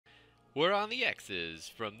We're on the X's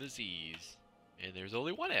from the Z's. And there's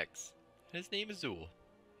only one X. His name is Zool.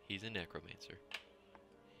 He's a necromancer.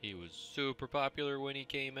 He was super popular when he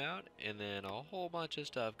came out, and then a whole bunch of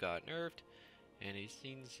stuff got nerfed, and he's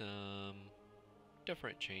seen some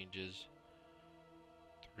different changes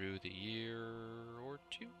through the year or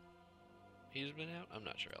two he's been out. I'm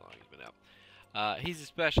not sure how long he's been out. He's a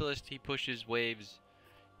specialist. He pushes waves.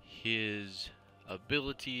 His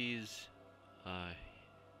abilities,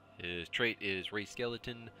 his trait is Ray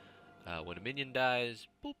Skeleton. When a minion dies,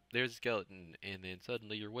 boop, there's a skeleton, and then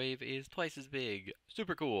suddenly your wave is twice as big.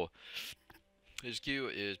 Super cool. His Q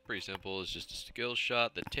is pretty simple. It's just a skill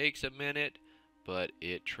shot that takes a minute, but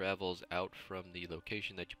it travels out from the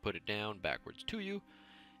location that you put it down backwards to you.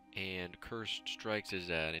 And Cursed Strikes is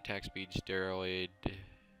an attack speed steroid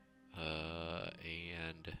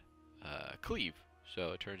and cleave.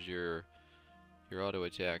 So it turns your auto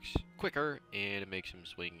attacks quicker, and it makes him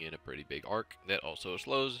swing in a pretty big arc that also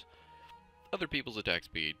slows other people's attack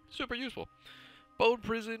speed. Super useful. Bone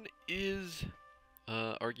Prison is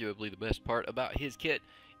arguably the best part about his kit.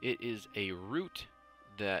 It is a root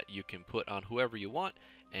that you can put on whoever you want,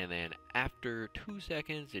 and then after 2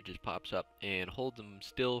 seconds it just pops up and holds them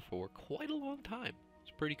still for quite a long time.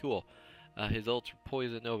 It's pretty cool. His ults are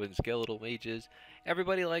Poison Nova and Skeletal Mages.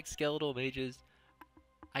 Everybody likes Skeletal Mages.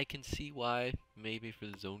 I can see why, maybe for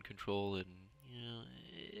the zone control, and you know,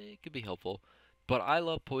 it could be helpful. But I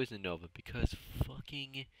love Poison Nova because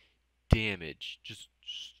fucking damage. Just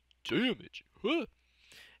damage. Huh.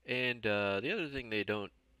 And the other thing they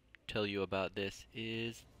don't tell you about this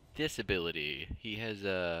is this ability. He has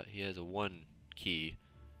a 1 key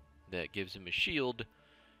that gives him a shield.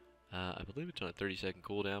 I believe it's on a 30-second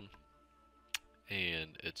cooldown,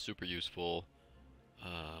 and it's super useful.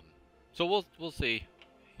 So we'll see.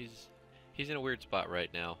 He's in a weird spot right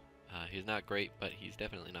now. He's not great, but he's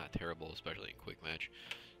definitely not terrible, especially in quick match.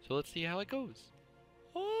 So let's see how it goes.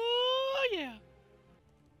 Oh yeah.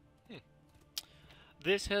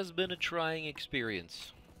 This has been a trying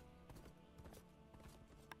experience.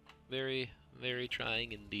 Very, very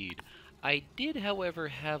trying indeed. I did, however,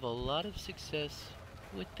 have a lot of success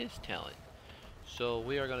with this talent. So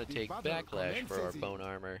we are going to take Backlash for our bone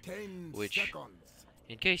armor, which,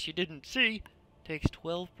 in case you didn't see, takes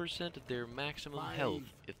 12% of their maximum health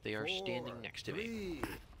if they are standing next to me.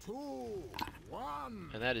 3, 2, 1.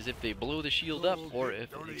 And that is if they blow the shield up or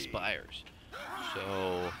if it expires.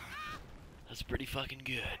 So that's pretty fucking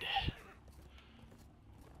good.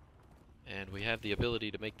 And we have the ability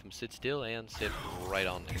to make them sit still and sit right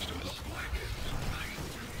on next to us.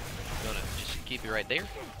 Gonna just keep you right there.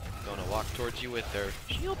 Gonna walk towards you with their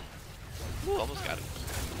shield. Ooh, almost got him.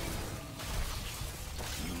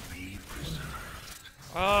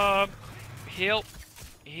 Help.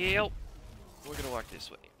 Help. We're gonna walk this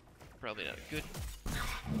way. Probably not good.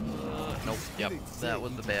 Nope. Yep. That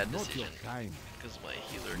was the bad decision. Because my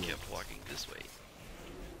healer kept walking this way.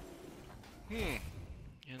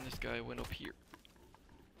 And this guy went up here.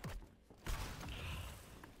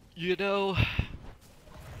 You know,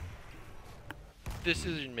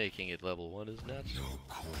 decision making at level 1 is not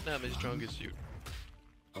my strongest suit.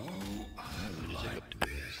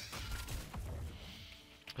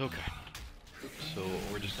 Okay. So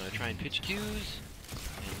we're just gonna try and pitch Qs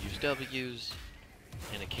and use Ws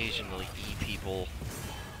and occasionally E people.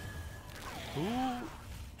 Ooh.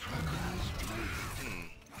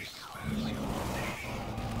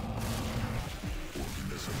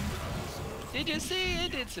 Did you see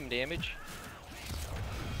it did some damage?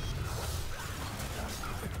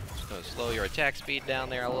 Just gonna slow your attack speed down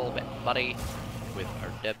there a little bit, buddy, with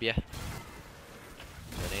our W. And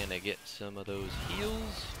then I get some of those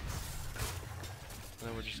heals. And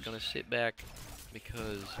then we're just gonna sit back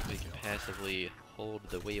because we can passively hold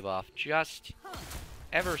the wave off just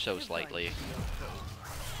ever so slightly.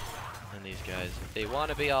 And these guys, if they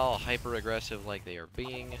want to be all hyper aggressive like they are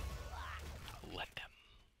being, let them.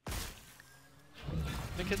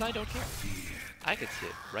 Because I don't care. I could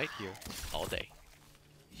sit right here all day.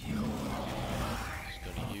 Just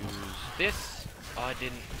gonna use this. Oh, I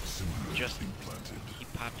didn't. Just, he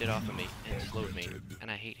popped it off of me and slowed me,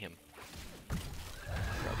 and I hate him.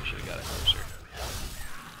 Probably should have got it closer.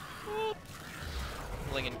 Whoop.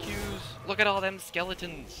 Flinging Qs. Look at all them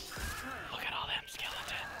skeletons. Look at all them skeletons.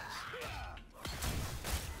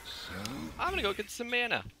 I'm gonna go get some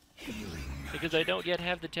mana. Because I don't yet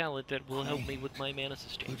have the talent that will help me with my mana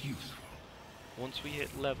sustain. Once we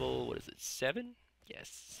hit level, what is it, 7?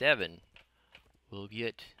 Yes, 7. We'll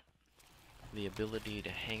get the ability to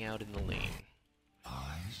hang out in the lane.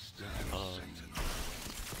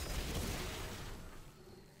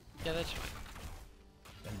 Yeah, that's fine.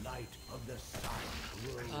 light of the sun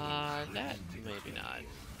grows. That maybe not.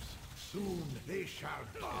 Soon they shall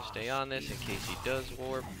Gonna stay on this in case he does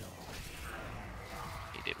warp.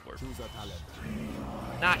 He did warp. Choose a talent.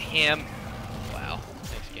 Not him. Wow.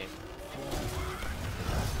 Thanks, game.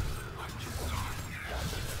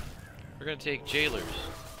 We're gonna take jailers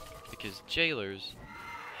because jailers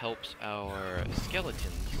helps our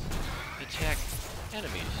skeletons attack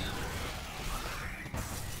enemies.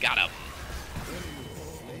 Got him.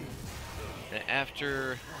 And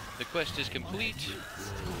after the quest is complete,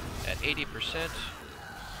 at 80%,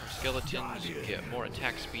 our skeletons get more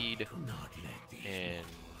attack speed and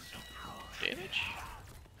damage?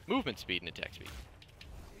 Movement speed and attack speed.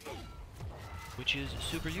 Which is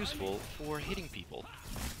super useful for hitting people.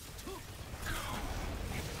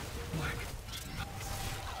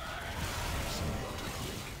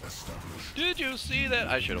 Did you see that?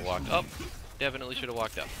 I should have walked up. Definitely should have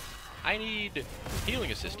walked up. I need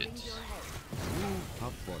healing assistance.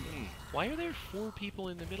 Why are there 4 people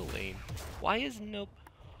in the middle lane? Why is no...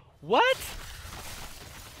 What?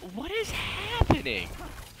 What is happening?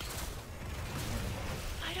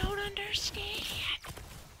 I don't understand.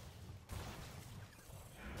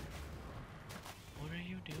 What are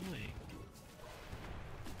you doing?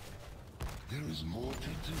 There is more to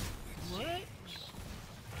do. What?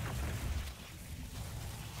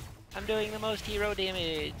 I'm doing the most hero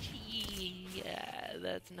damage. Yeah,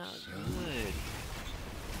 that's not good.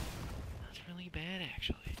 That's really bad,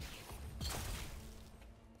 actually. That's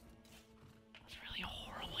really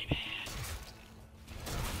horribly bad.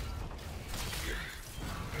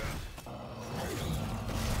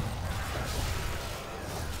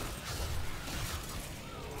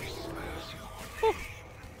 Whew.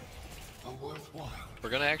 We're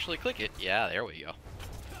gonna actually click it. Yeah, there we go.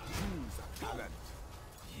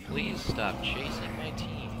 Please stop chasing my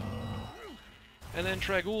team. And then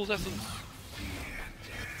Tragul's essence.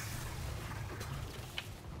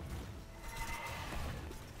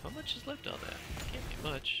 How much is left on that? Can't be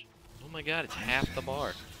much. Oh my god, it's half the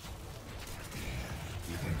bar.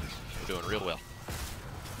 We're doing real well.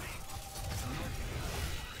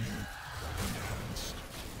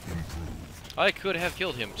 I could have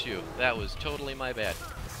killed him too. That was totally my bad.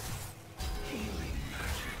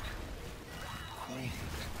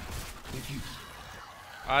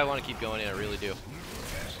 I want to keep going in, I really do.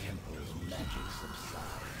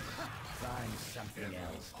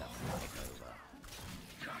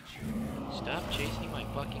 Stop chasing my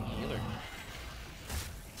fucking healer.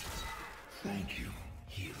 Thank you,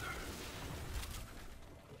 healer.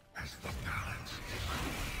 As the balance.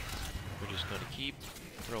 We're just going to keep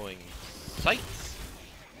throwing sights.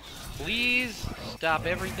 Please stop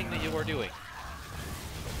everything that you are doing.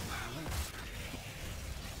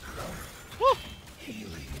 Woo!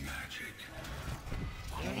 Healing magic.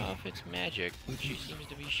 I don't know if it's magic, but she seems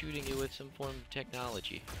to be shooting you with some form of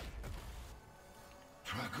technology.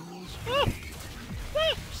 Tragul's Ah! blade.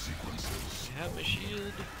 Ah! Sequences. I have my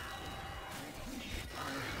shield.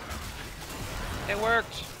 It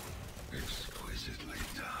worked! Exquisitely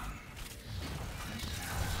done.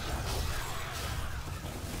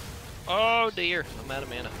 Oh dear, I'm out of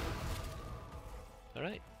mana.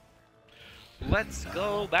 Alright. Let's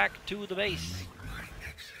go back to the base.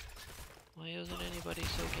 Why isn't anybody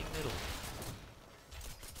soaking middle?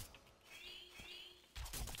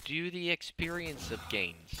 Do the experience of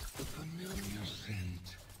gains. The familiar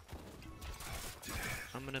scent.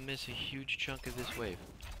 I'm gonna miss a huge chunk of this wave.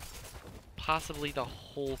 Possibly the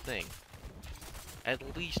whole thing.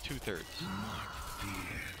 At least 2/3.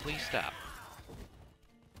 Please stop.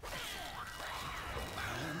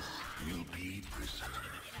 Will be preserved.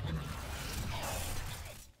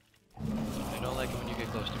 I don't like it when you get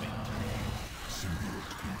close to me. Symbols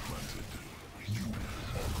implanted. You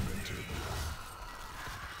augmented.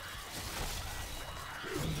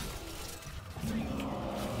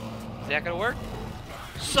 Is that gonna work?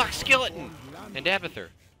 Suck skeleton! And Abathur.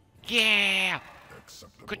 Yeah!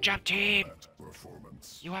 Acceptable Good job, team!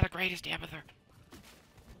 performance. You are the greatest, Abathur.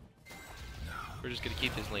 We're just gonna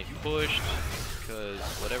keep this lane pushed, because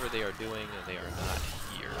whatever they are doing, they are not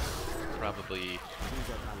here. Probably...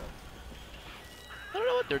 I don't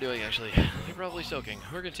know what they're doing, actually. They're probably soaking.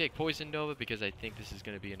 We're gonna take Poison Nova, because I think this is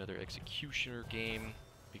gonna be another Executioner game,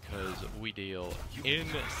 because we deal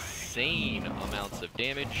insane amounts of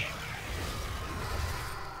damage.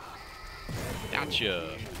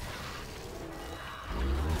 Gotcha!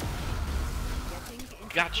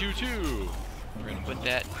 Got you too! We're gonna put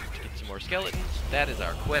that to get some more skeletons. That is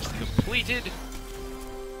our quest completed.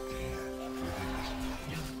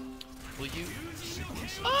 Will you?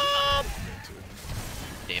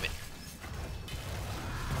 Damn it.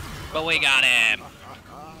 But we got him!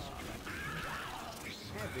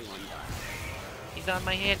 He's on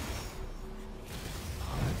my head.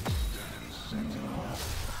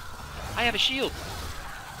 I have a shield.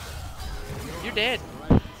 You're dead.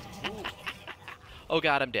 Oh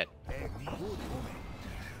god, I'm dead.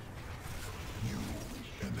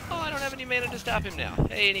 Oh, I don't have any mana to stop him now.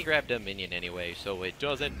 Hey, and he grabbed a minion anyway, so it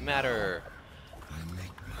doesn't matter.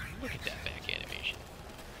 Look at that back animation.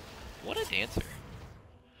 What a dancer.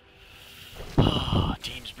 Oh,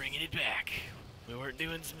 team's bringing it back. We weren't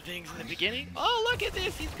doing some things in the beginning. Oh, look at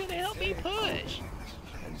this. He's going to help me push.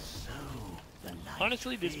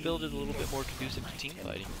 Honestly, this build is a little bit more conducive to team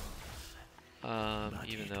fighting.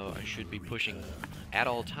 Even though I should be pushing at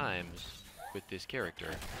all times with this character.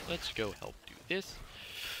 Let's go help do this.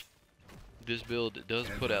 This build does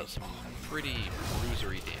put out some pretty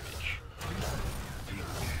bruisery damage.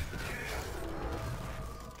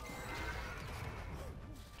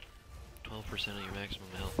 12% of your maximum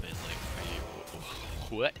health, man. Like, are you...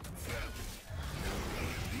 What?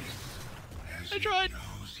 I tried!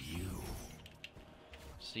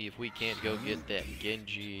 See if we can't go get that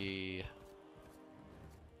Genji...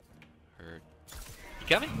 Or... You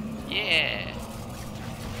coming? Yeah!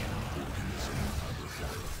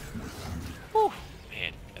 Whew!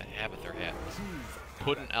 Man, that Abathur hat.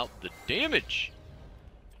 Putting out the damage!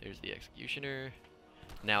 There's the Executioner.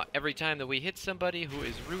 Now, every time that we hit somebody who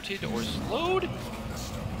is rooted or slowed,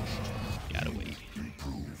 gotta wait.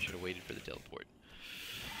 Should have waited for the teleport.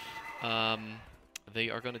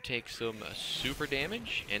 They are going to take some super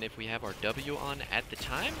damage, and if we have our W on at the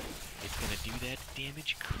time, it's going to do that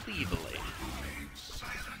damage cleavably.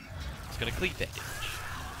 It's going to cleave that damage.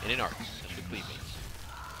 In an arc. That's what cleave means.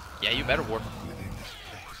 Yeah, you better warp.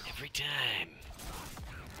 Every time.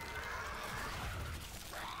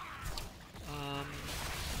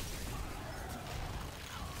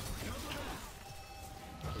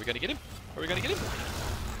 Are we gonna get him? Are we gonna get him?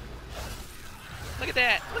 Look at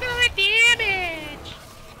that! Look at all that damage!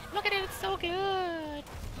 Look at it, it's so good!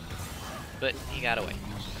 But he got away.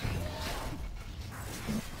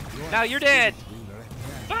 Now you're dead!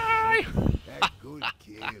 Bye!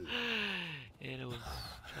 And it was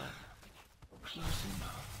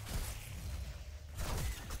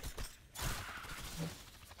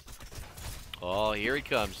oh, here he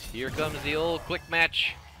comes. Here comes the old quick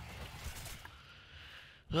match.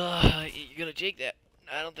 You're gonna take that.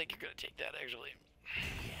 I don't think you're gonna take that, actually.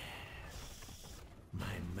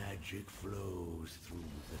 My magic flows through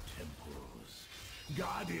the temples.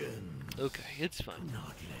 Guardian! Okay, it's fine. Not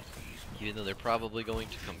let these Even though they're probably going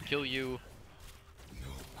to come kill you.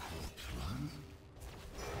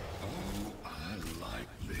 Oh, I like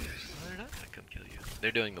this. No, they're not gonna come kill you.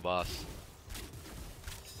 They're doing the boss.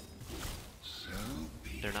 So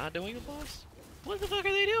They're not doing the boss? What the fuck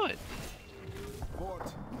are they doing?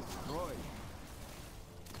 Port, Roy.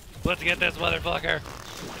 Let's get this motherfucker!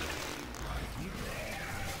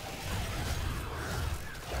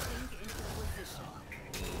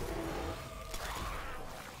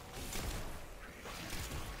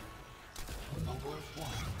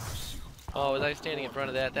 Oh, was I standing in front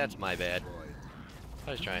of that? That's my bad.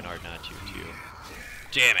 I was trying hard not to, too.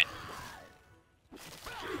 Damn it!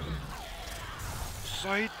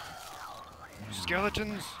 Sight!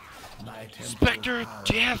 Skeletons! Spectre!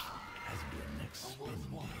 Death!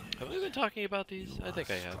 Have we been talking about these? I think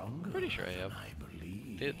I have. I'm pretty sure I have.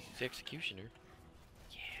 It's the Executioner.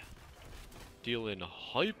 Yeah. Dealing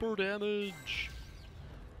hyper damage!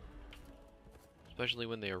 Especially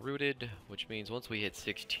when they are rooted, which means once we hit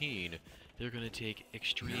 16, they're gonna take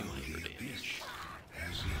extreme hyper damage.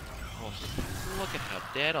 Oh, look at how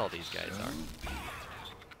dead all these guys are.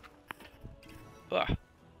 Ugh.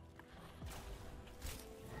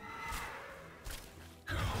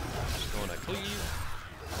 Just going to cleave.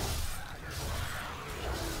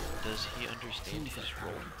 Does he understand his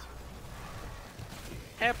role?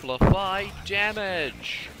 Amplify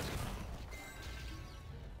damage!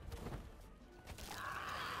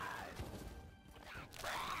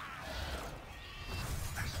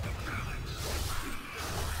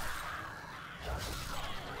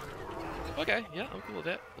 Okay, yeah, I'm cool with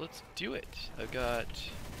that. Let's do it. I've got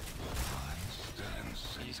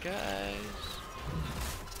these guys.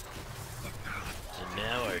 And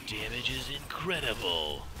now our damage is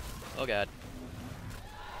incredible. Oh god.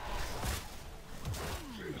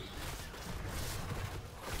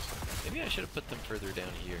 Maybe I should have put them further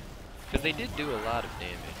down here. Because they did do a lot of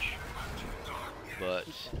damage. But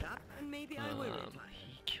he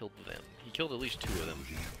killed them. He killed at least 2 of them.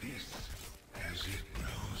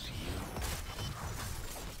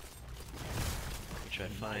 Which I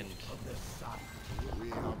find We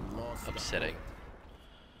have lost. upsetting.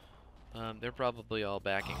 They're probably all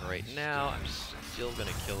backing right now. I'm still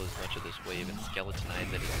gonna kill as much of this wave and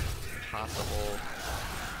skeletonize it as possible.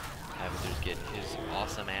 Avatar's getting his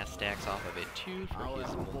awesome ass stacks off of it too for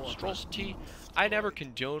his monstrosity. I never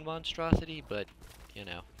condone monstrosity, but you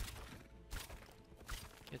know,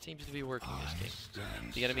 it seems to be working this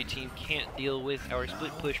game. The enemy team can't deal with our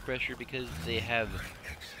split push pressure because they have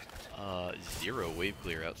 0 wave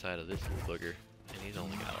clear outside of this little booger, and he's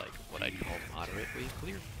only got like what I'd call moderate wave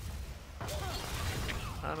clear.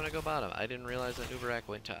 I'm gonna go bottom. I didn't realize that Nubarak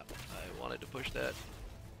went top. I wanted to push that.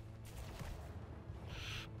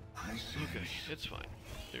 Okay, it's fine.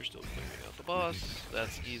 They're still clearing out the boss.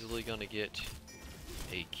 That's easily gonna get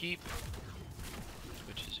a keep,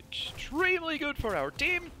 which is extremely good for our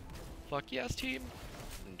team. Fuck yes, team.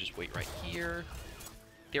 And just wait right here.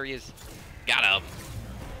 There he is. Got him.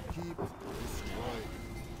 Keep destroyed.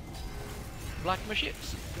 Block my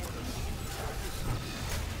ships.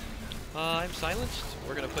 I'm silenced.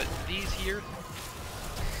 We're gonna put these here.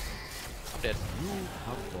 I'm dead.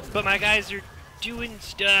 But my guys are doing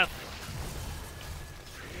stuff.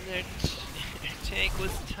 Their tank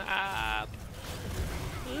was top.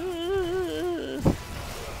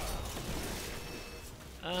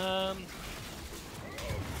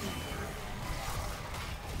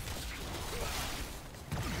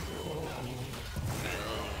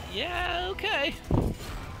 Yeah, okay.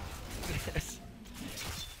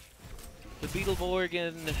 The Beetleborg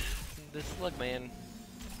and the Slugman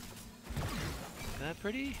got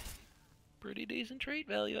pretty decent trait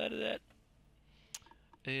value out of that.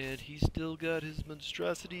 And he's still got his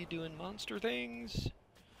monstrosity doing monster things.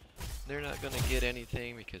 They're not gonna get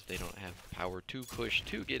anything because they don't have power to push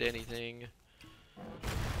to get anything.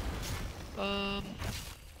 Yeah.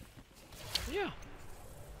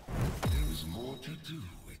 There's more to do,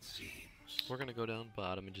 it seems. We're gonna go down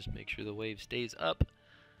bottom and just make sure the wave stays up,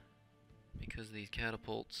 because these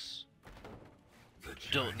catapults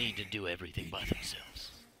don't need to do everything by themselves.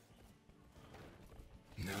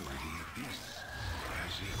 No idea this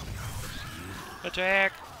as it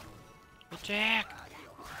Attack! Attack!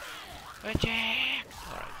 Attack!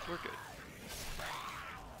 Alright, we're good.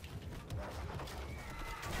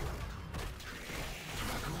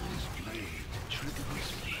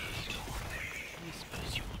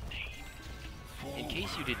 In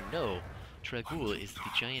case you didn't know, Tragul is the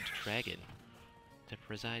giant dragon that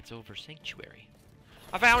presides over Sanctuary.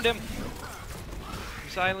 I found him!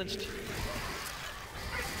 Silenced.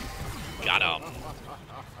 Got him!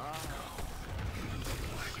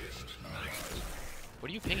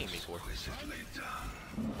 What are you pinging me for?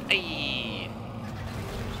 Hey!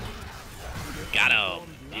 Got him!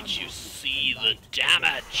 Did you see the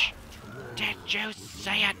damage? Did you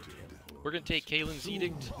see it? We're gonna take Kalen's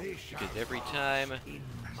Edict, because every time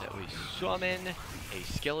that we summon a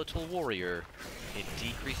skeletal warrior, it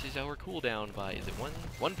decreases our cooldown by, is it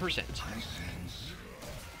 1%?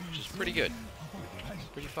 Which is pretty good.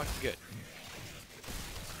 Pretty fucking good.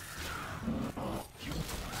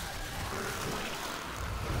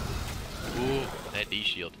 Ooh, that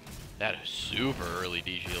D-shield. That is super early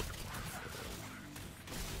D-shield.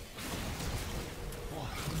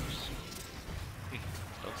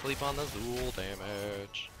 Don't sleep on the Zool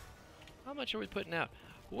damage. How much are we putting out?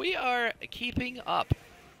 We are keeping up.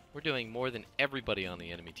 We're doing more than everybody on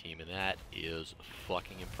the enemy team, and that is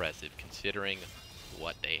fucking impressive considering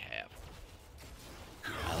what they have.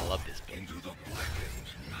 I love this build. into the blackened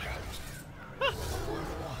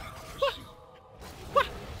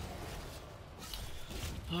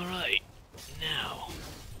Alright, now.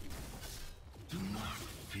 do not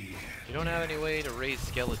fear. We don't have any way to raise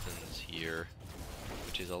skeletons here,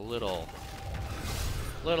 which is a little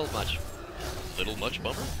much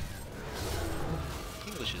bummer.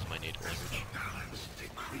 English is my native language. Balance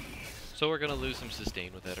decrees. So we're gonna lose some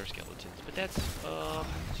sustain without our skeletons, but that's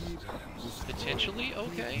potentially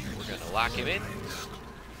okay. We're gonna lock him in.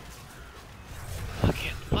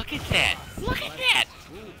 Look at that! Look at that!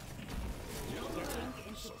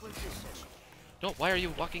 No, why are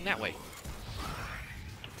you walking that way?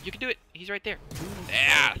 You can do it. He's right there.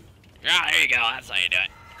 Yeah. Yeah, there you go. That's how you do it.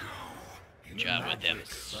 Good job with them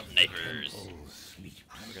snipers.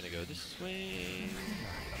 We're gonna go this way.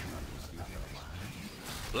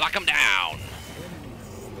 Lock him down.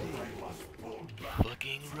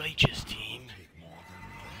 Fucking righteous team.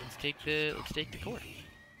 Let's take the core.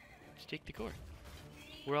 Let's take the core.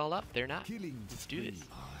 We're all up. They're not. Killing Let's do this.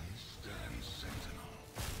 I stand sentinel.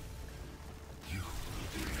 You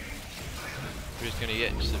We're just gonna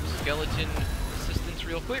get some skeleton assistance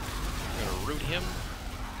real quick. We're gonna root him.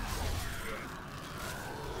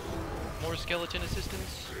 More skeleton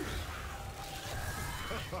assistance.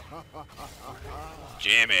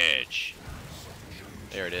 Damage.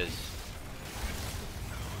 There it is.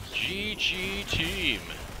 GG team.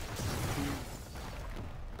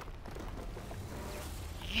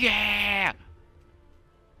 Yeah!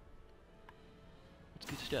 It's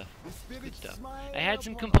good stuff. Good stuff. I had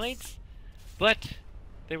some complaints, but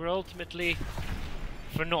they were ultimately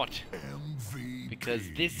for naught. MVP. Because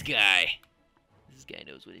this guy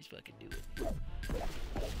knows what he's fucking doing.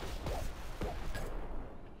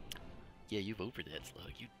 Yeah, you've over that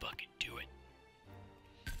slug. You'd fucking do it.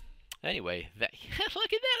 Anyway, that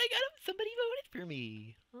look at that. I got somebody voted for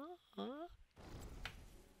me.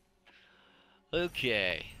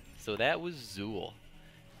 Okay, so that was Zool.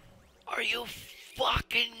 Are you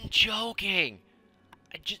fucking joking?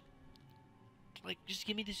 Just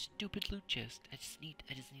give me this stupid loot chest. I just need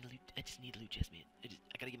a loot chest, man. I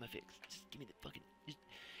gotta get my fix. Just give me the fucking.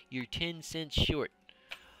 You're 10 cents short.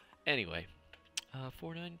 Anyway,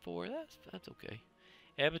 494. That's okay.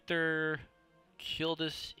 Abathur killed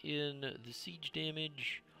us in the siege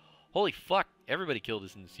damage. Holy fuck! Everybody killed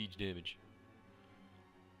us in the siege damage.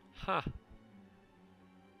 Huh.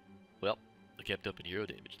 Well, I kept up in hero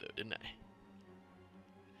damage though, didn't I?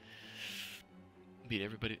 Beat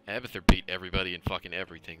everybody. Abathur beat everybody in fucking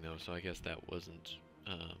everything though, so I guess that wasn't.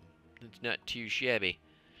 It's not too shabby.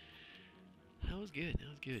 That was good. That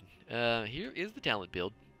was good. Here is the talent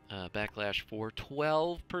build. Backlash for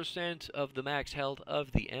 12% of the max health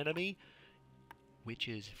of the enemy, which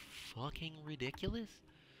is fucking ridiculous.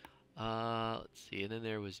 Let's see. And then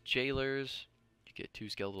there was jailers. You get 2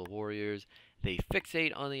 skeletal warriors. They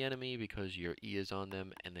fixate on the enemy because your E is on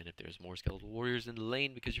them, and then if there's more skeletal warriors in the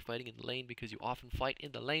lane because you're fighting in the lane, because you often fight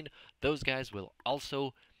in the lane, those guys will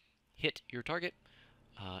also hit your target,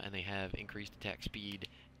 and they have increased attack speed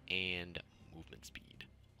and movement speed.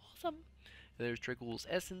 Awesome. And there's Trickle's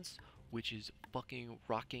Essence, which is fucking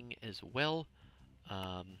rocking as well.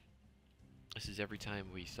 This is every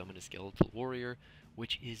time we summon a skeletal warrior,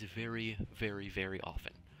 which is very, very, very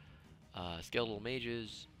often. Skeletal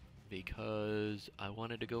mages, because I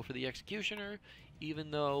wanted to go for the Executioner,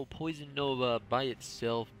 even though Poison Nova by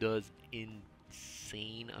itself does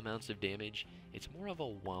insane amounts of damage. It's more of a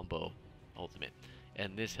wombo ultimate,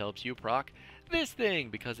 and this helps you proc this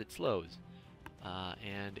thing because it slows,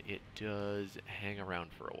 and it does hang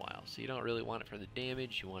around for a while. So you don't really want it for the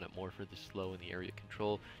damage, you want it more for the slow and the area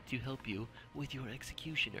control to help you with your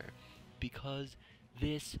Executioner, because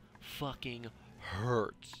this fucking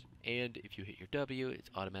hurts. And if you hit your W,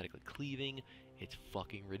 it's automatically cleaving. It's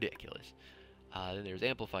fucking ridiculous. Then there's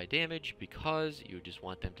amplified damage, because you just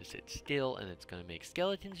want them to sit still, and it's going to make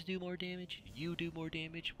skeletons do more damage. You do more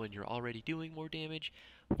damage when you're already doing more damage.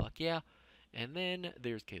 Fuck yeah. And then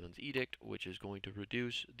there's Kalen's Edict, which is going to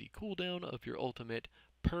reduce the cooldown of your ultimate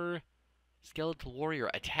per skeletal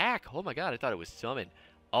warrior attack. Oh my god, I thought it was summon.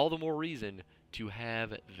 All the more reason to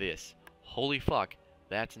have this. Holy fuck,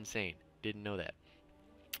 that's insane. Didn't know that.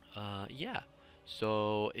 Yeah.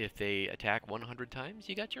 So if they attack 100 times,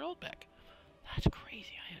 you got your ult back. That's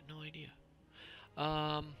crazy. I had no idea.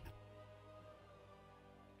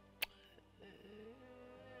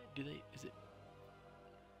 Is it?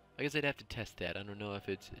 I guess I'd have to test that. I don't know if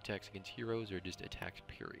it's attacks against heroes or just attacks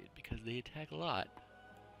period, because they attack a lot.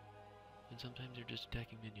 And sometimes they're just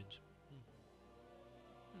attacking minions.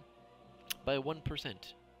 By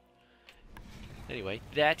 1%. Anyway,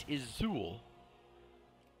 that is Zool.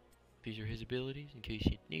 These are his abilities in case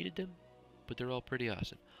you needed them, but they're all pretty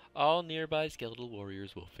awesome. All nearby skeletal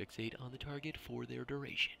warriors will fixate on the target for their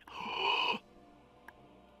duration.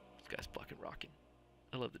 This guy's fucking rocking.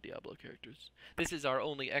 I love the Diablo characters. This is our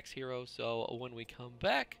only X hero, so when we come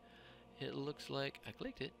back, it looks like, I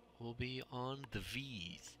clicked it, we'll be on the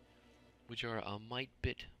V's, which are a mite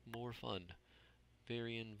bit more fun.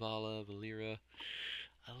 Varian, Vala, Valera.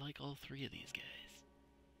 I like all 3 of these guys.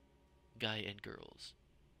 Guy and girls.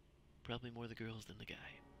 Probably more the girls than the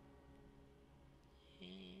guy.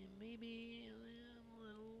 Maybe.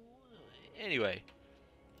 Anyway,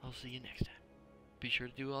 I'll see you next time. Be sure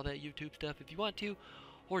to do all that YouTube stuff if you want to,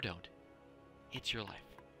 or don't. It's your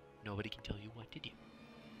life. Nobody can tell you what to do.